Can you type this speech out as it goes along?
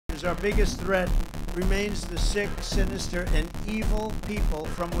times, our biggest threat remains the sick, sinister, and evil people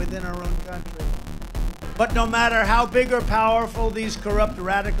from within our own country. But no matter how big or powerful these corrupt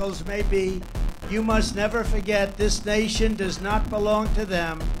radicals may be, you must never forget this nation does not belong to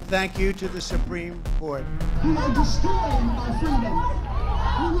them. Thank you to the Supreme Court. You are destroying our freedom.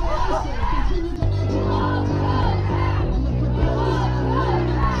 We will also continue to make it on the proposed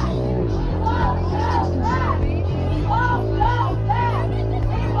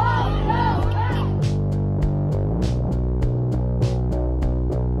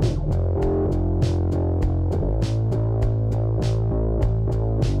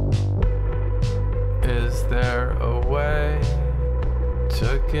Is there a way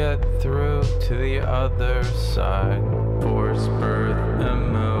to get through to the other side? Force birth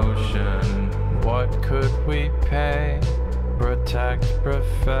emotion. What could we pay? Protect,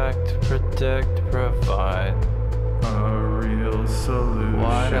 perfect, predict, provide a real solution.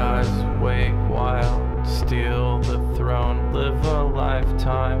 Wide eyes wait while steal the throne, live a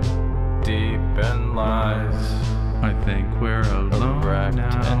lifetime deep in lies. I think we're alone. Erect,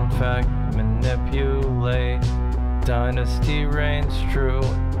 infect, manipulate. Dynasty reigns true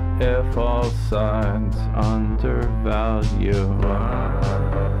if all sides undervalue.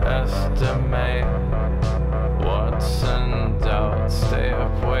 Estimate what's in doubt. Stay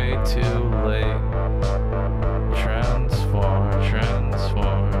up way too late. Transform,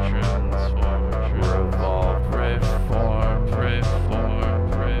 transform, transform. Revolve, reform,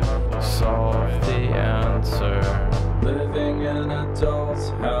 reform, reform. Solve the answer. Living in a doll's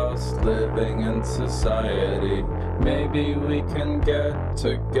house, living in society. Maybe we can get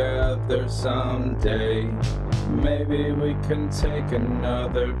together someday. Maybe we can take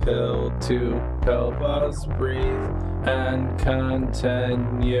another pill to help us breathe and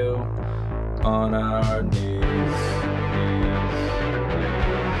continue on our knees.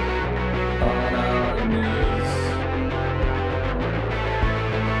 On our knees.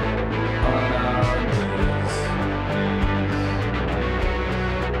 On our knees.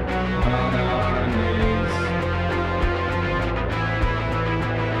 On our knees.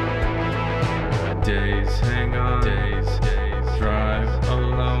 Days hang on, days drive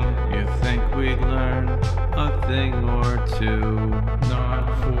alone. You think we'd learn a thing or two? Not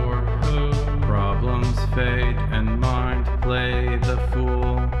for who? Problems fade and mind play the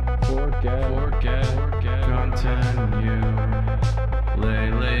fool. Forget, continue.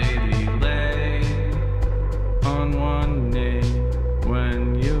 Lay, lady, lay on one knee.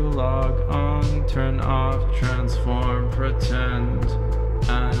 When you log on, turn off, transform, pretend,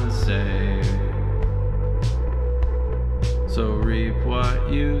 and save. So reap what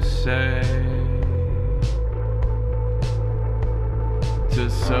you say. To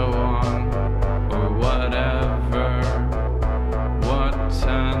so on, or whatever. What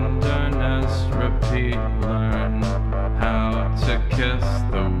tenderness, repeat, learn how to kiss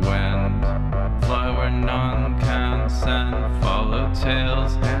the wind. Fly where none can send, follow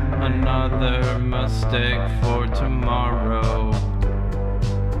tails. Another mistake for tomorrow.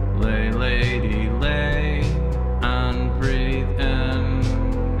 Lay, lady, lay, and breathe in.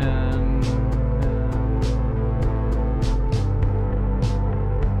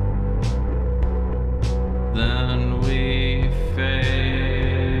 Then we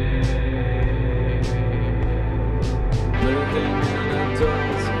fade. Living in a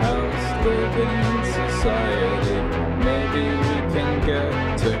doll's house, living in society. Maybe we can get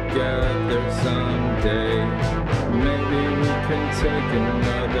together someday. Maybe we can take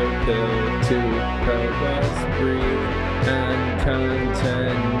another pill to help us breathe and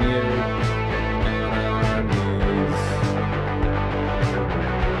continue on our knees.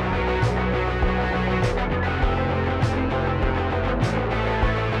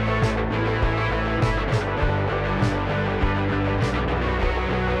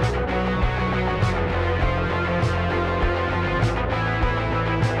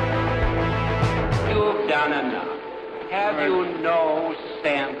 You've done enough. Have you no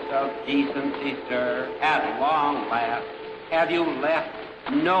sense of decency, sir? At long last, have you left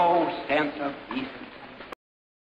no sense of decency?